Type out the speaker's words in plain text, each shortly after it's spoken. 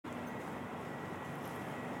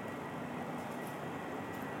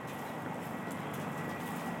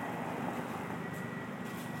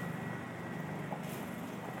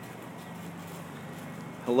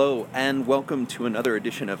Hello, and welcome to another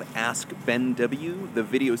edition of Ask Ben W., the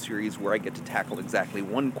video series where I get to tackle exactly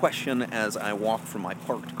one question as I walk from my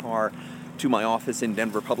parked car to my office in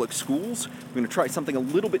Denver Public Schools. I'm going to try something a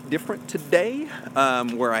little bit different today,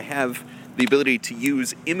 where I have the ability to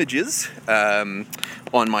use images on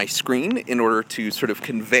my screen in order to sort of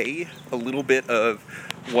convey a little bit of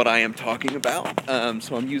what I am talking about.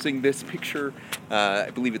 So I'm using this picture, I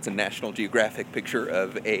believe it's a National Geographic picture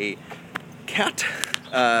of a cat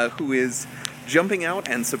who is jumping out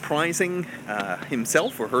and surprising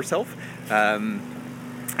himself or herself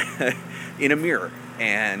in a mirror.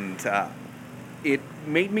 And it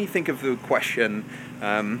made me think of the question,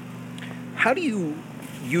 how do you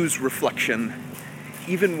use reflection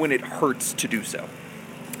even when it hurts to do so?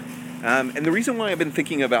 And the reason why I've been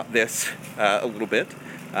thinking about this a little bit,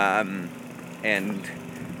 and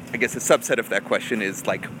I guess a subset of that question is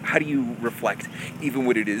like, how do you reflect even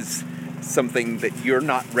when it is something that you're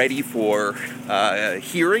not ready for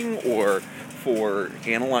hearing or for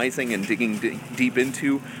analyzing and digging deep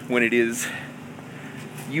into, when it is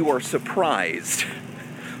you are surprised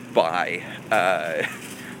by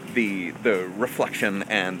the reflection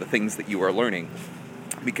and the things that you are learning?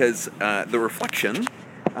 Because the reflection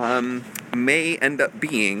may end up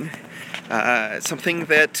being something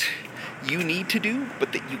that you need to do,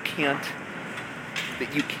 but that you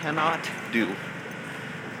cannot do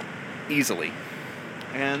easily.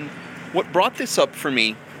 And what brought this up for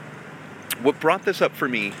me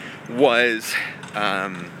was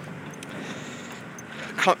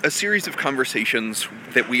a series of conversations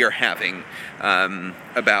that we are having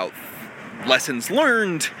about lessons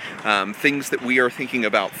learned, things that we are thinking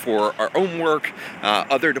about for our own work,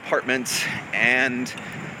 other departments, and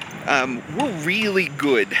we're really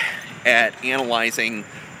good at analyzing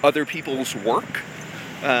other people's work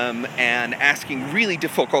and asking really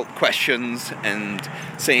difficult questions and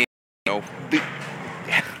saying,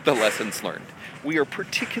 the lessons learned. We are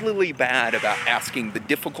particularly bad about asking the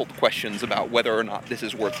difficult questions about whether or not this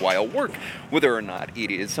is worthwhile work, whether or not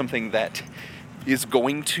it is something that is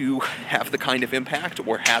going to have the kind of impact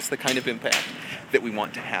or has the kind of impact that we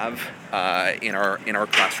want to have in our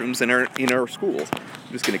classrooms and in our schools.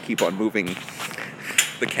 I'm just going to keep on moving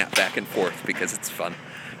the cat back and forth because it's fun.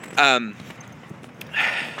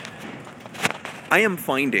 I am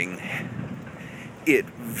finding it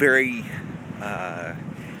very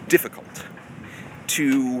difficult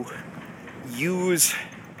to use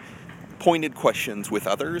pointed questions with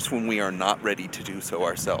others when we are not ready to do so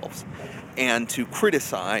ourselves, and to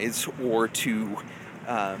criticize or to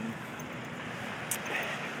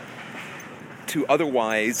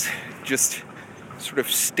otherwise just sort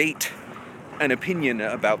of state an opinion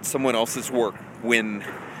about someone else's work when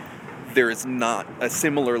there is not a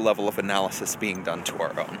similar level of analysis being done to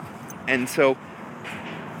our own. And so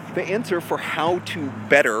the answer for how to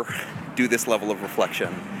better do this level of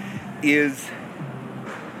reflection is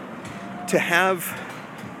to have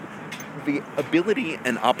the ability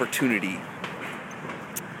and opportunity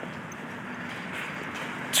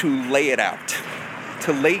to lay it out,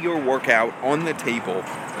 to lay your work out on the table,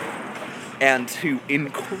 and to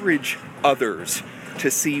encourage others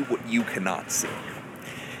to see what you cannot see.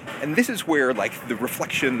 And this is where, the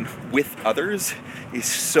reflection with others is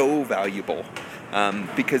so valuable.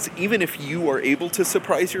 Because even if you are able to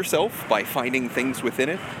surprise yourself by finding things within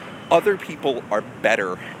it, other people are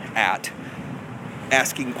better at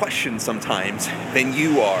asking questions sometimes than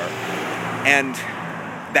you are. And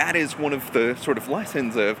that is one of the sort of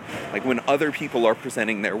lessons of, when other people are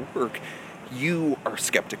presenting their work, you are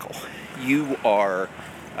skeptical. You are...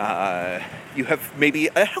 you have maybe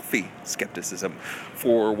a healthy skepticism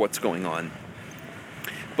for what's going on.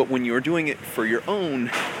 But when you're doing it for your own,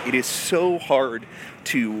 it is so hard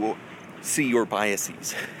to see your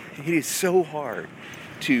biases. It is so hard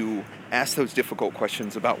to ask those difficult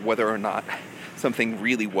questions about whether or not something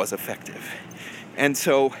really was effective. And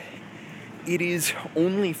so it is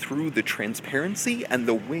only through the transparency and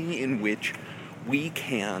the way in which we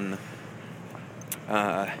can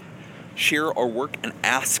share our work and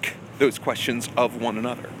ask those questions of one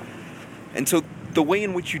another. And so the way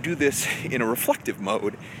in which you do this in a reflective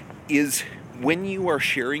mode is when you are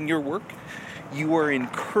sharing your work, you are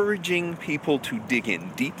encouraging people to dig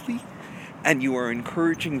in deeply, and you are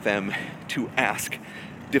encouraging them to ask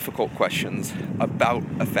difficult questions about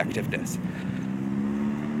effectiveness.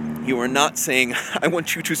 You are not saying, I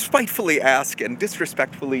want you to spitefully ask and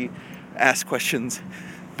disrespectfully ask questions,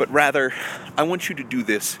 but rather, I want you to do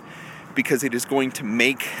this because it is going to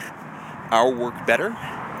make our work better,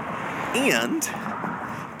 and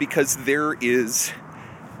because there is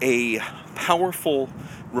a powerful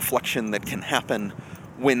reflection that can happen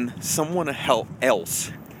when someone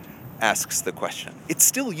else asks the question. It's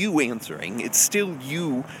still you answering. It's still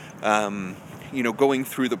you, going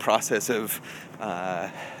through the process of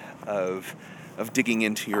digging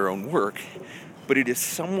into your own work. But it is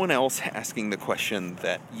someone else asking the question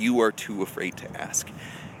that you are too afraid to ask.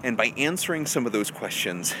 And by answering some of those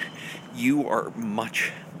questions, you are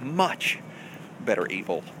much, much better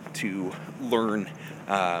able to learn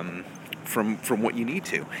from what you need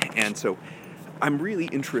to. And so I'm really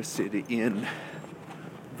interested in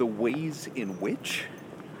the ways in which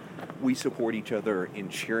we support each other in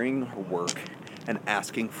sharing our work and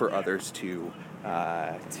asking for others to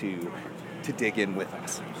dig in with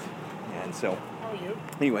us. And so,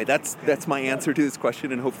 anyway, that's my answer to this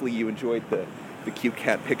question, and hopefully you enjoyed the cute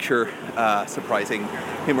cat picture surprising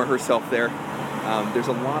him or herself there. There's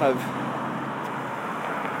a lot of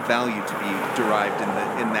value to be derived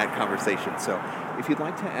in that conversation. So, if you'd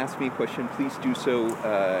like to ask me a question, please do so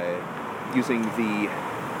using the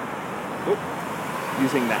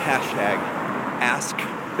hashtag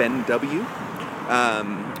AskBenW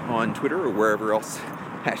on Twitter or wherever else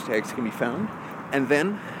hashtags can be found. And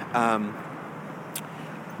then,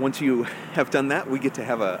 once you have done that, we get to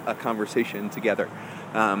have a conversation together.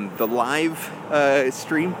 The live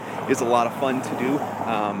stream is a lot of fun to do.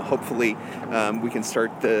 Hopefully, we can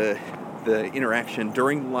start the interaction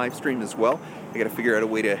during the live stream as well. I got to figure out a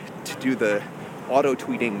way to do the auto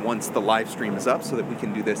tweeting once the live stream is up so that we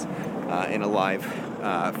can do this in a live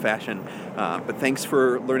fashion. But thanks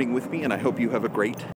for learning with me, and I hope you have a great